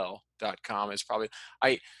 greermethod.com is probably,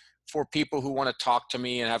 for people who want to talk to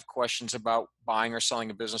me and have questions about buying or selling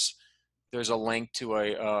a business, there's a link to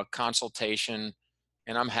a consultation,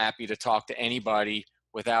 and I'm happy to talk to anybody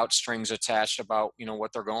without strings attached about,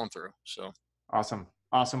 what they're going through. So Awesome.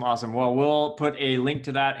 Well, we'll put a link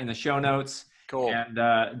to that in the show notes. cool.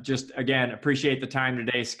 And just again, appreciate the time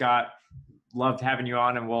today, Scott. Loved having you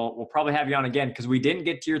on, and we'll probably have you on again because we didn't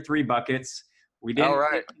get to your 3 buckets. We didn't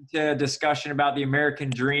get into a discussion about the American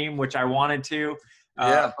dream, which I wanted to.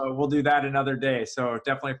 But we'll do that another day. So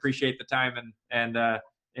definitely appreciate the time and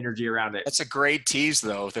energy around it. That's a great tease,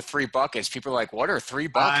 though. The 3 buckets. People are like, "What are 3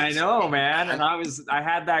 buckets?" I know, man. And I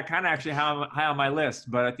had that kind of actually high on my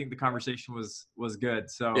list, but I think the conversation was good.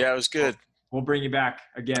 So yeah, it was good. We'll bring you back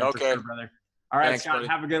again. Okay, for sure, brother. All right, thanks, Scott. buddy.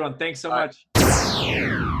 Have a good one. Thanks so much.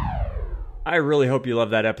 I really hope you love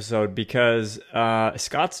that episode because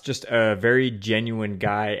Scott's just a very genuine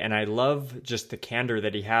guy, and I love just the candor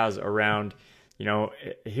that he has around,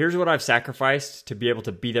 here's what I've sacrificed to be able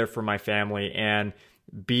to be there for my family and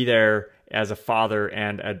be there as a father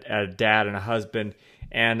and a dad and a husband.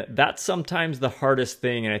 And that's sometimes the hardest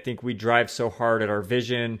thing. And I think we drive so hard at our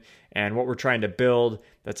vision and what we're trying to build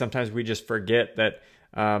that sometimes we just forget that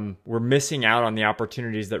we're missing out on the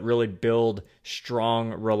opportunities that really build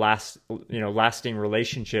strong, lasting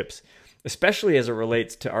relationships, especially as it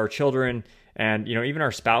relates to our children and, even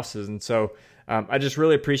our spouses. And so I just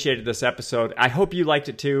really appreciated this episode. I hope you liked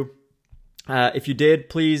it too. If you did,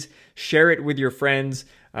 please share it with your friends.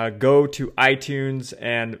 Go to iTunes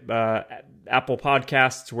and Apple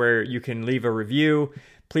Podcasts where you can leave a review.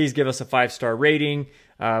 Please give us a 5-star rating.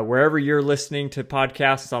 Wherever you're listening to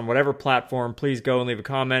podcasts on whatever platform, please go and leave a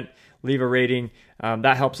comment, leave a rating.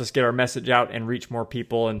 That helps us get our message out and reach more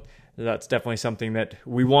people. And that's definitely something that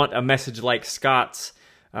we want a message like Scott's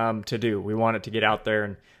to do. We want it to get out there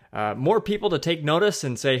and more people to take notice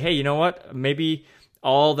and say, hey, you know what? Maybe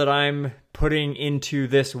all that I'm putting into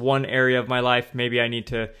this one area of my life, maybe I need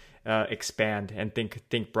to expand and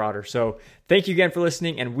think broader. So thank you again for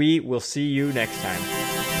listening, and we will see you next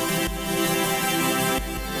time.